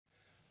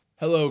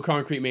Hello,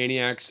 Concrete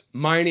Maniacs.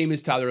 My name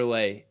is Tyler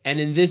Lay, and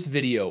in this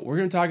video, we're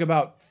going to talk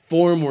about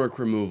formwork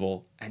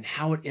removal and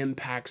how it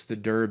impacts the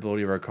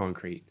durability of our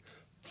concrete.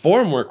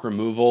 Formwork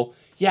removal,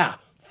 yeah,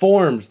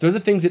 forms, they're the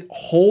things that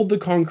hold the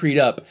concrete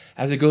up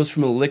as it goes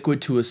from a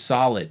liquid to a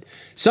solid.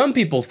 Some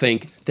people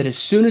think that as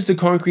soon as the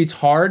concrete's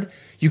hard,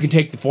 you can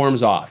take the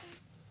forms off.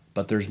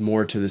 But there's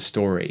more to the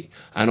story,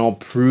 and I'll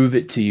prove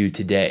it to you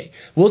today.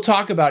 We'll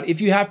talk about if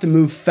you have to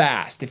move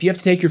fast, if you have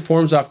to take your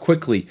forms off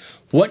quickly,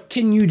 what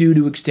can you do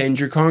to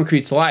extend your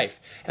concrete's life?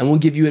 And we'll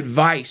give you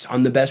advice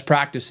on the best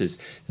practices.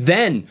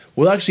 Then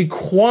we'll actually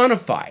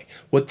quantify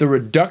what the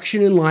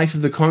reduction in life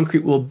of the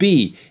concrete will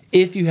be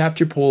if you have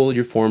to pull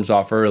your forms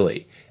off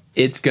early.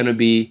 It's gonna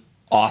be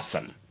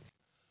awesome.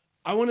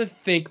 I want to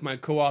thank my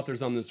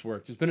co-authors on this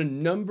work. There's been a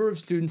number of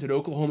students at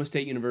Oklahoma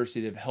State University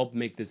that have helped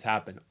make this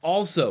happen.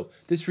 Also,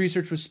 this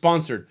research was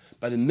sponsored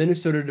by the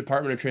Minnesota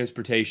Department of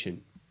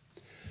Transportation.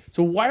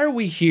 So why are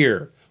we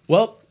here?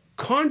 Well,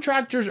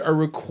 contractors are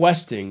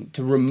requesting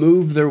to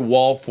remove their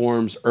wall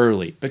forms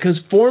early because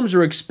forms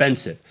are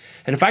expensive.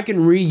 And if I can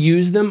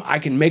reuse them, I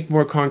can make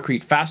more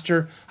concrete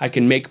faster, I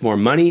can make more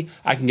money,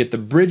 I can get the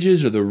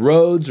bridges or the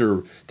roads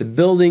or the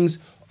buildings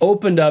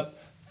opened up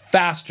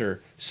faster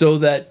so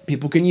that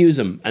people can use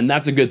them, and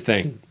that's a good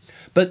thing.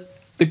 But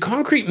the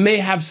concrete may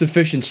have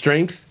sufficient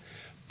strength,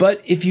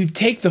 but if you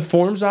take the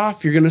forms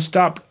off, you're gonna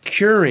stop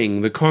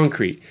curing the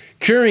concrete.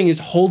 Curing is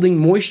holding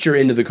moisture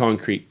into the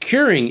concrete.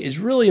 Curing is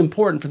really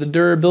important for the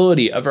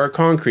durability of our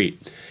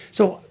concrete.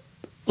 So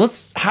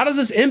how does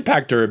this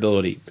impact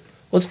durability?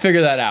 Let's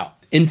figure that out.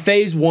 In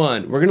phase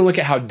one, we're gonna look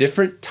at how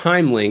different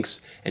time lengths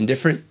and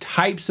different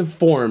types of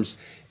forms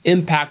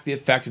impact the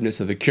effectiveness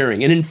of the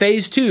curing. And in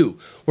phase two,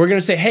 we're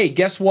gonna say, hey,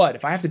 guess what?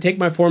 If I have to take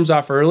my forms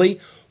off early,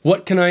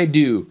 what can I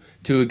do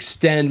to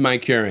extend my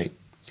curing?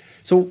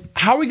 So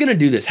how are we gonna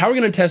do this? How are we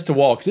gonna test a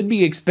wall? Because it'd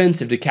be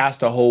expensive to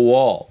cast a whole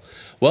wall.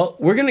 Well,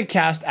 we're gonna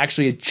cast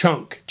actually a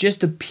chunk,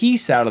 just a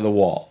piece out of the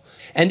wall.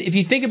 And if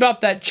you think about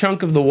that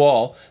chunk of the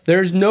wall,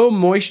 there's no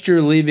moisture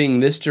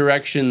leaving this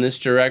direction,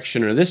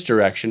 or this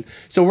direction.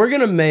 So we're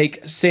gonna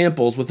make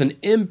samples with an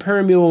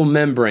impermeable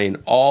membrane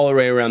all the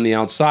way around the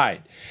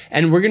outside.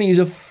 And we're gonna use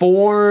a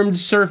formed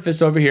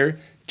surface over here,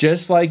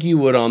 just like you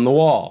would on the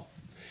wall.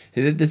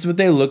 This is what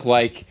they look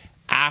like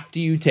after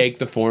you take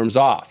the forms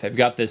off. They've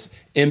got this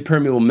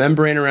impermeable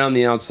membrane around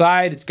the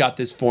outside, it's got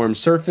this formed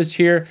surface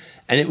here,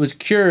 and it was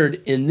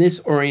cured in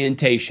this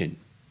orientation.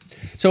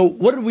 So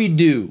what did we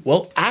do?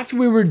 Well, after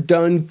we were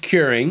done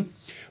curing,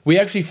 we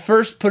actually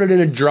first put it in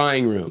a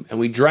drying room and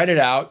we dried it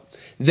out.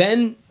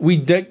 Then we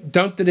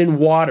dunked it in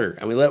water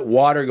and we let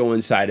water go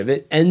inside of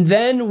it. And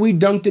then we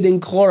dunked it in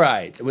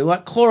chlorides and we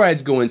let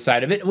chlorides go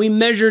inside of it. And we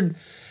measured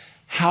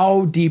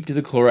how deep do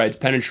the chlorides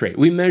penetrate.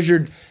 We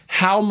measured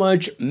how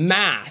much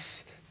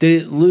mass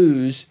did it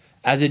lose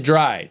as it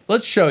dried.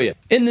 Let's show you.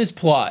 In this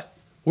plot,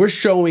 we're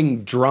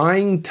showing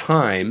drying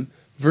time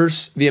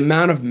versus the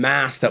amount of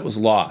mass that was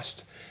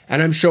lost.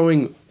 And I'm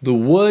showing the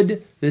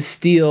wood, the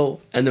steel,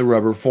 and the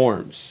rubber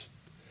forms.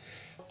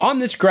 On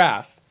this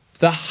graph,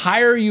 the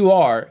higher you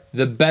are,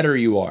 the better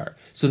you are.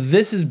 So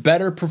this is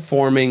better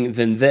performing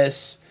than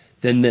this,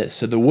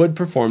 So the wood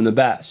performed the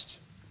best.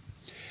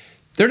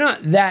 They're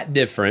not that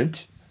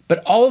different,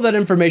 but all of that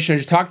information I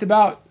just talked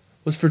about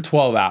was for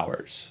 12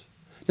 hours.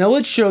 Now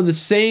let's show the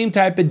same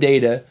type of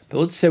data, but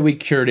let's say we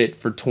cured it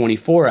for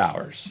 24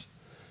 hours.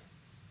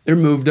 They're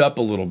moved up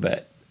a little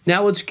bit.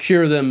 Now let's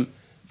cure them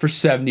for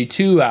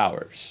 72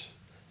 hours.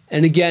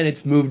 And again,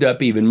 it's moved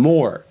up even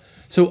more.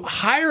 So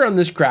higher on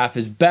this graph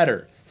is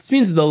better. This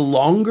means the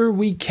longer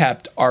we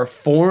kept our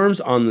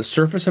forms on the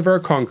surface of our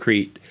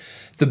concrete,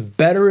 the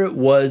better it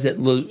was at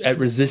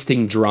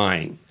resisting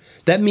drying.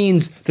 That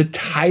means the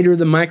tighter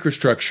the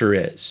microstructure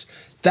is.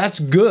 That's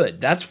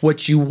good, that's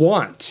what you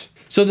want.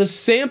 So the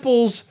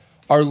samples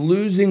are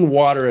losing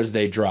water as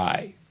they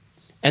dry.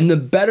 And the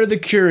better the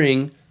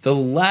curing, the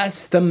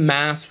less the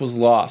mass was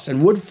lost.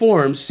 And wood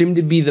forms seem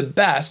to be the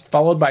best,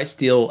 followed by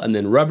steel and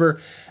then rubber.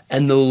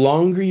 And the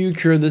longer you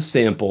cure the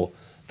sample,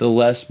 the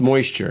less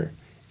moisture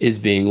is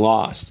being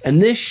lost.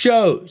 And this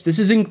shows, this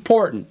is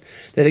important,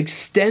 that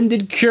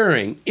extended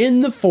curing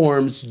in the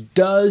forms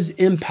does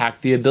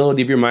impact the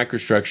ability of your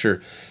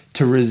microstructure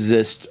to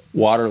resist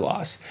water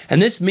loss.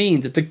 And this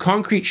means that the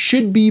concrete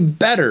should be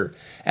better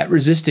at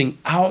resisting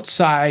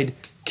outside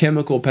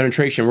chemical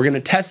penetration. We're gonna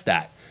test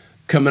that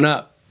coming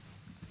up.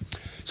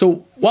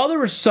 So while there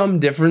were some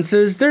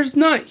differences, there's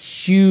not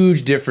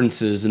huge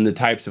differences in the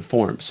types of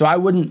forms. So I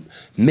wouldn't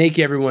make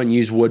everyone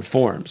use wood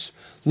forms.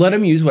 Let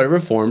them use whatever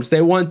forms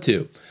they want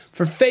to.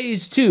 For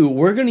phase two,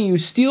 we're gonna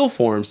use steel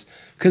forms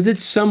because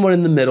it's somewhat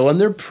in the middle and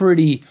they're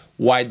pretty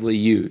widely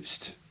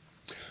used.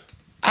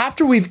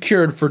 After we've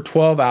cured for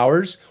 12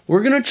 hours,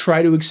 we're gonna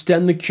try to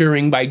extend the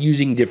curing by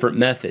using different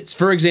methods.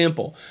 For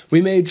example,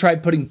 we may try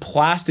putting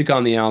plastic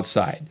on the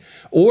outside,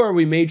 or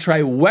we may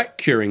try wet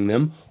curing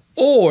them,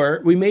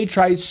 or we may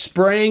try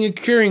spraying a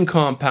curing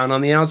compound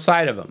on the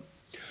outside of them.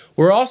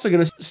 We're also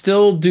going to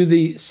still do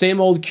the same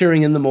old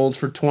curing in the molds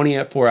for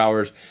 24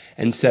 hours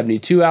and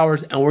 72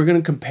 hours, and we're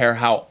going to compare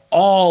how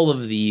all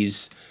of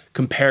these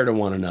compare to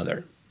one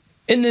another.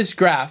 In this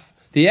graph,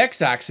 the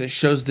x-axis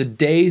shows the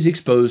days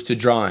exposed to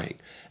drying,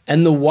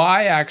 and the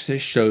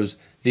y-axis shows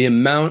the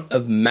amount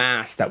of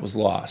mass that was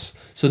lost.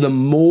 So the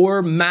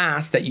more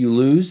mass that you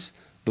lose,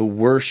 the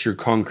worse your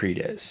concrete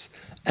is.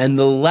 And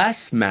the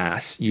less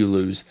mass you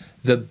lose,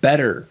 the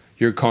better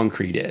your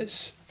concrete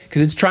is.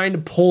 Because it's trying to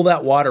pull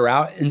that water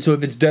out, and so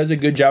if it does a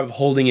good job of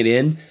holding it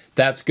in,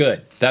 that's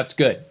good. That's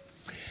good.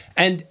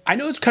 And I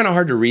know it's kind of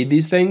hard to read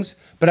these things,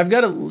 but I've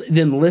got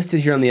them listed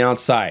here on the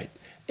outside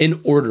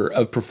in order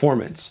of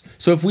performance.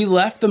 So if we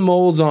left the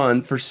molds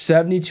on for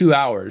 72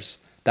 hours,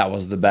 that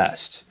was the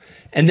best.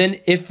 And then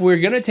if we're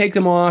going to take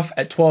them off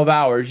at 12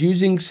 hours,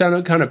 using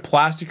some kind of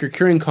plastic or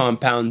curing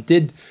compound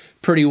did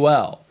pretty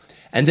well.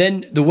 And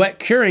then the wet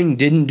curing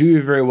didn't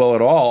do very well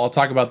at all. I'll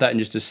talk about that in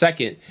just a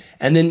second.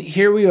 And then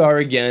here we are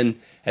again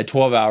at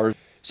 12 hours.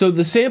 So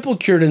the sample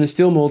cured in the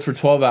steel molds for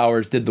 12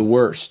 hours did the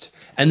worst.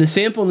 And the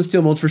sample in the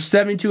steel molds for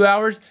 72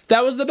 hours,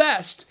 that was the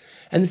best.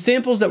 And the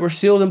samples that were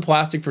sealed in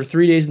plastic for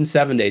 3 days and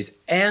 7 days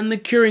and the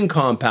curing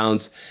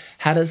compounds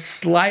had a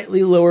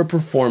slightly lower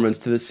performance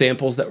to the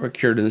samples that were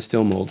cured in the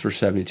steel molds for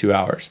 72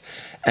 hours.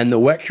 And the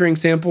wet curing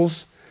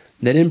samples,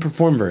 they didn't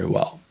perform very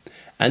well.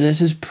 And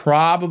this is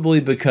probably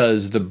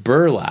because the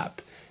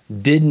burlap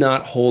did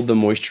not hold the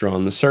moisture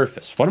on the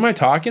surface. What am I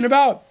talking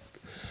about?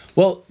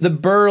 Well, the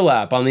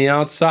burlap on the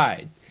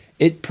outside,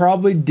 it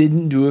probably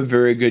didn't do a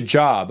very good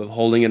job of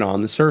holding it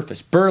on the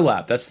surface.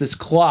 Burlap, that's this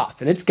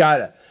cloth, and it's got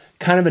a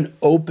kind of an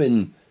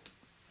open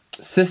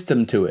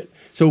system to it.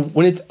 So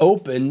when it's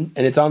open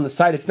and it's on the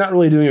side, it's not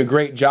really doing a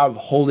great job of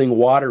holding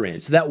water in.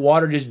 So that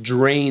water just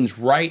drains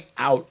right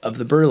out of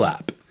the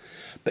burlap.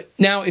 But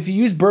now if you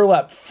use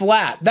burlap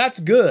flat,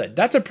 that's good.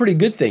 That's a pretty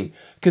good thing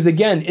because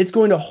again, it's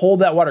going to hold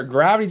that water.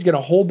 Gravity's going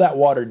to hold that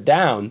water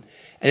down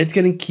and it's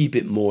going to keep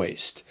it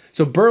moist.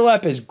 So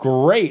burlap is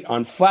great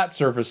on flat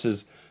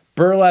surfaces.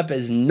 Burlap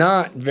is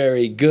not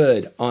very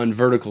good on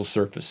vertical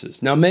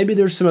surfaces. Now maybe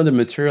there's some other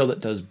material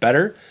that does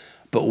better,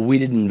 but we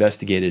didn't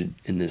investigate it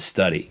in this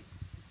study.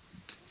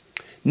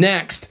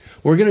 Next,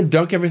 we're going to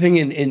dunk everything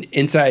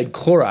inside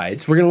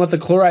chlorides. We're going to let the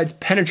chlorides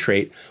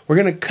penetrate. We're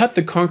going to cut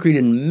the concrete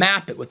and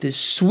map it with this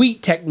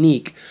sweet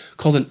technique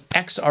called an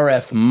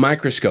XRF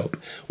microscope.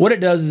 What it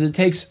does is it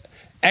takes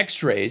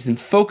X-rays and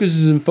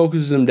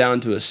focuses them down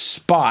to a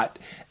spot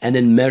and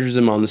then measures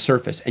them on the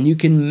surface. And you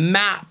can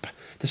map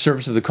the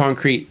surface of the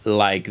concrete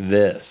like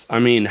this. I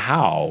mean,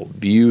 how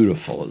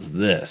beautiful is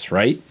this,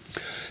 right?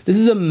 This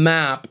is a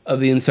map of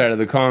the inside of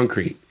the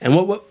concrete. And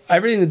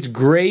everything that's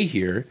gray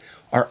here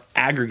are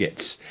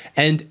aggregates.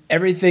 And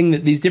everything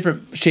that these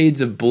different shades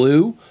of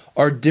blue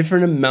are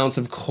different amounts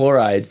of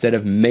chlorides that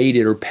have made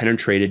it or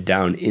penetrated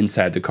down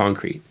inside the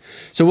concrete.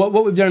 So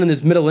what we've done in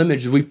this middle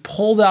image is we've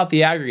pulled out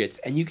the aggregates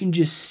and you can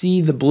just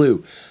see the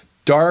blue.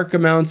 Dark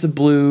amounts of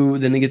blue,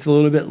 then it gets a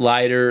little bit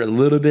lighter, and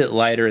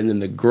then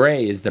the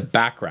gray is the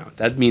background.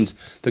 That means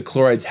the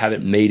chlorides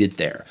haven't made it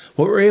there.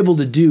 What we're able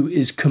to do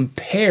is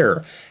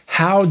compare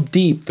how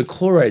deep the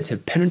chlorides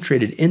have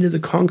penetrated into the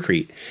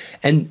concrete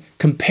and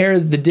compare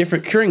the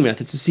different curing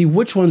methods to see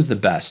which one's the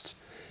best.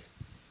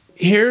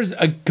 Here's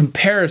a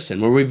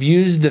comparison where we've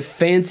used the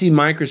fancy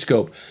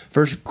microscope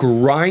versus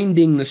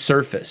grinding the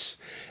surface.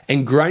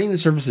 And grinding the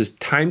surface is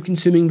time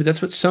consuming, but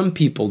that's what some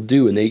people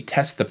do, and they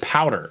test the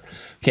powder.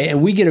 Okay,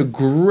 and we get a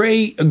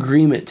great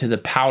agreement to the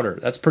powder.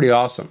 That's pretty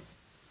awesome.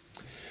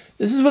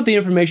 This is what the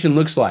information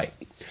looks like.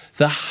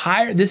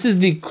 This is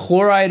the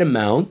chloride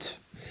amount,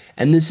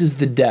 and this is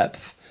the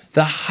depth.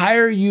 The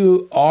higher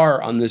you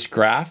are on this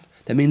graph,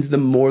 that means the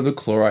more the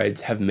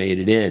chlorides have made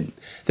it in.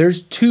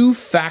 There's two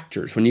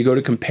factors when you go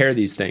to compare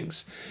these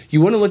things.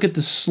 You want to look at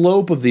the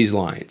slope of these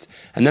lines,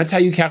 and that's how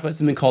you calculate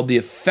something called the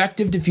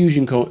effective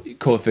diffusion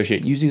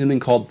coefficient using something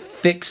called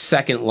Fick's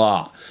second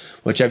law,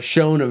 which I've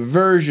shown a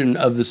version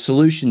of the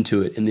solution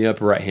to it in the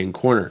upper right-hand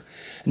corner.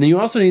 And then you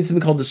also need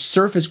something called the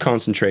surface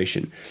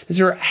concentration. These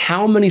are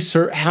how many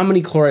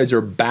chlorides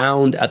are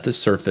bound at the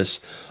surface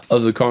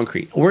of the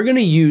concrete. We're going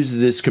to use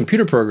this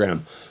computer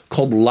program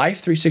called Life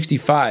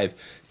 365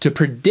 to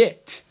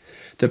predict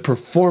the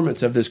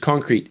performance of this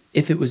concrete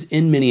if it was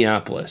in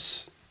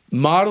Minneapolis.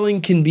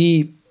 Modeling can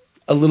be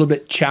a little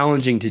bit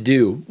challenging to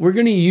do. We're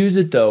going to use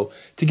it though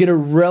to get a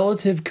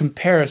relative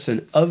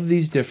comparison of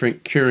these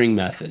different curing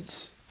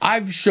methods.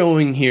 I'm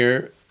showing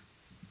here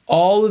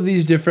all of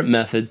these different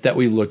methods that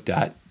we looked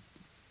at.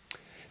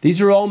 These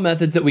are all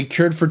methods that we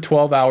cured for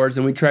 12 hours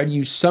and we tried to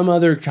use some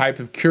other type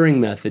of curing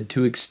method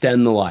to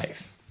extend the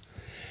life.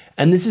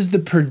 And this is the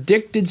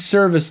predicted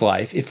service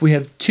life if we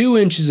have 2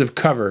 inches of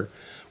cover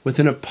with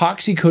an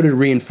epoxy-coated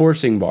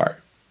reinforcing bar.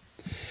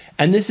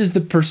 And this is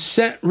the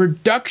percent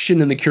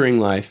reduction in the curing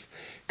life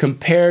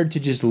compared to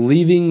just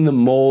leaving the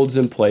molds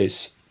in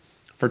place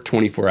for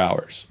 24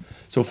 hours.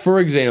 So for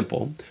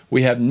example,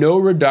 we have no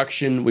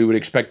reduction. We would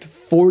expect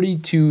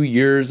 42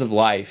 years of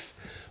life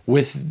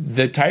with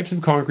the types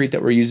of concrete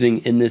that we're using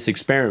in this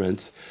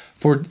experiments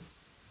for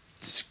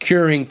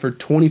curing for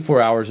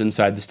 24 hours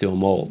inside the steel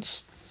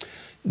molds.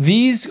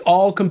 These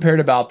all compared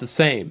about the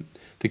same.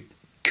 The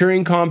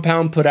curing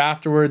compound put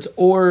afterwards,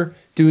 or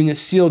doing a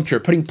sealed cure,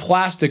 putting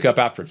plastic up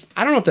afterwards.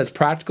 I don't know if that's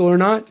practical or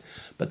not,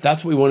 but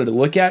that's what we wanted to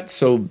look at,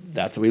 so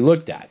that's what we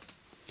looked at.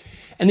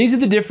 And these are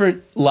the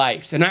different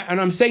lives. And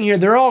I'm saying here,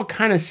 they're all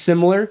kind of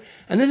similar.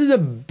 And this is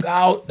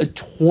about a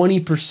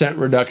 20%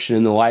 reduction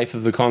in the life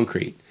of the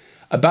concrete.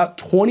 About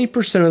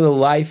 20% of the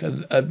life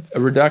of a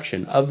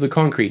reduction of the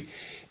concrete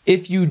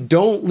if you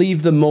don't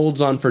leave the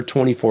molds on for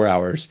 24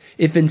 hours.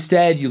 If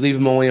instead you leave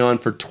them only on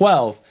for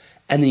 12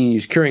 and then you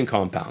use curing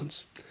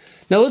compounds.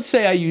 Now let's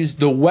say I used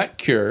the wet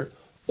cure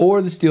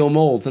or the steel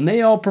molds, and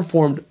they all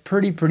performed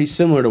pretty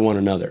similar to one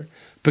another.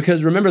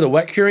 Because remember, the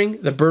wet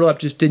curing, the burlap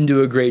just didn't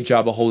do a great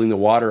job of holding the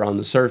water on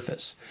the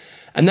surface.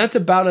 And that's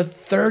about a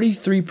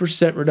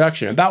 33%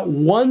 reduction. About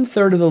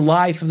 1/3 of the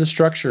life of the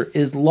structure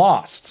is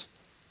lost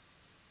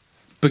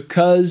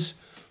because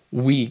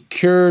we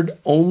cured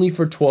only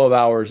for 12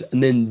 hours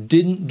and then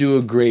didn't do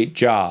a great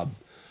job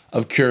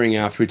of curing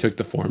after we took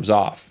the forms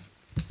off.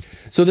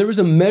 So there was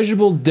a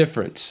measurable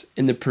difference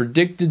in the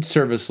predicted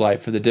service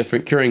life for the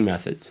different curing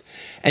methods.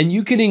 And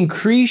you can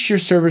increase your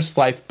service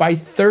life by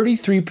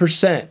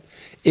 33%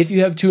 if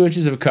you have 2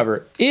 inches of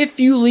cover, if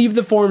you leave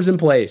the forms in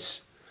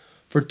place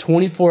for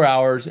 24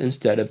 hours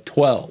instead of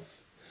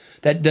 12.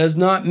 That does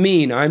not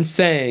mean I'm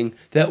saying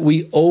that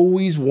we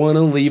always want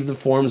to leave the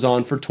forms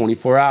on for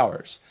 24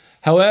 hours.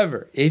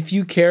 However, if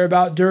you care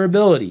about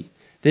durability,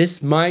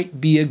 this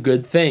might be a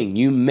good thing.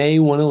 You may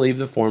want to leave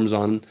the forms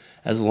on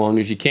as long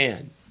as you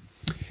can.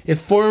 If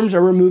forms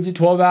are removed at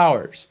 12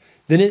 hours,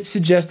 then it's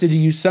suggested to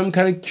use some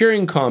kind of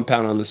curing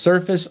compound on the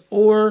surface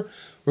or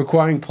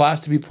requiring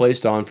plastic to be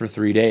placed on for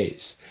 3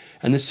 days.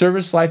 And the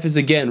service life is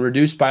again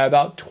reduced by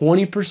about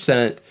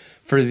 20%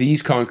 for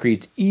these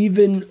concretes,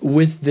 even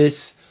with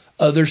this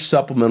other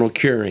supplemental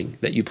curing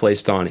that you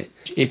placed on it.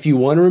 If you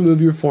want to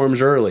remove your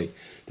forms early,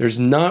 there's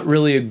not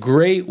really a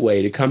great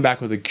way to come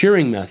back with a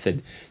curing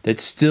method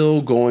that's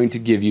still going to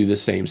give you the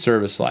same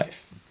service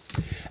life.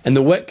 And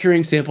the wet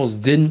curing samples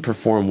didn't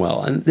perform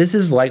well, and this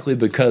is likely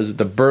because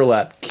the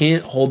burlap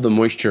can't hold the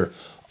moisture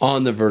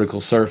on the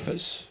vertical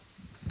surface.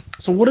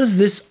 So what does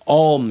this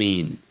all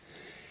mean?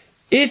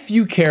 If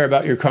you care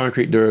about your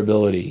concrete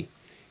durability,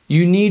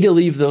 you need to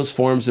leave those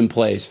forms in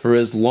place for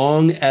as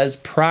long as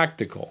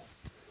practical.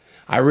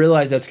 I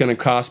realize that's going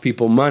to cost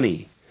people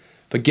money,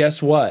 but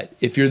guess what?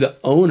 If you're the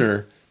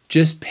owner,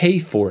 just pay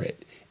for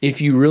it.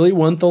 If you really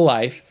want the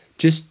life,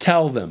 just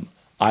tell them,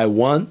 I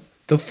want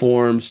the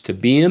forms to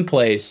be in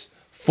place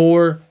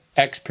for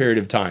X period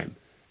of time.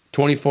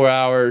 24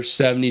 hours,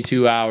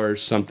 72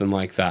 hours, something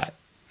like that.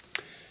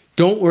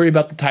 Don't worry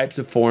about the types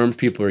of forms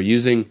people are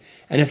using,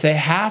 and if they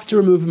have to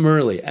remove them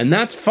early, and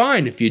that's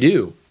fine if you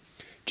do,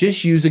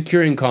 just use a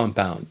curing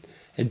compound.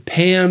 And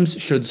PAMs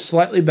showed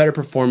slightly better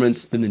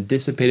performance than the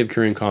dissipative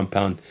curing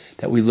compound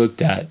that we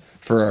looked at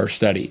for our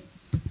study.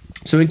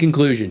 So in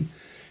conclusion,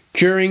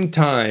 curing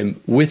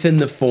time within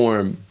the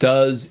form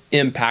does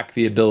impact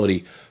the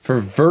ability for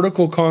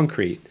vertical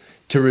concrete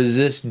to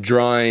resist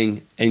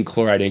drying and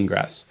chloride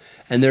ingress.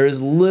 And there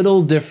is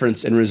little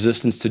difference in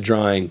resistance to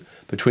drying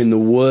between the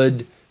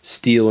wood,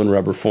 steel, and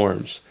rubber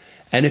forms.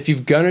 And if you're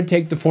going to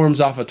take the forms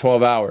off at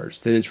 12 hours,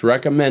 then it's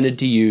recommended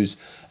to use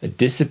a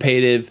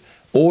dissipative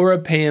or a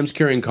PAMS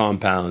curing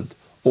compound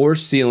or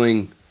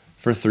sealing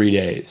for 3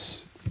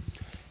 days.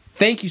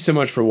 Thank you so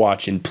much for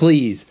watching.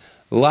 Please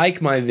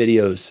like my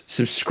videos,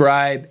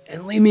 subscribe,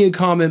 and leave me a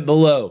comment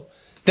below.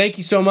 Thank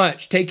you so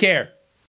much. Take care.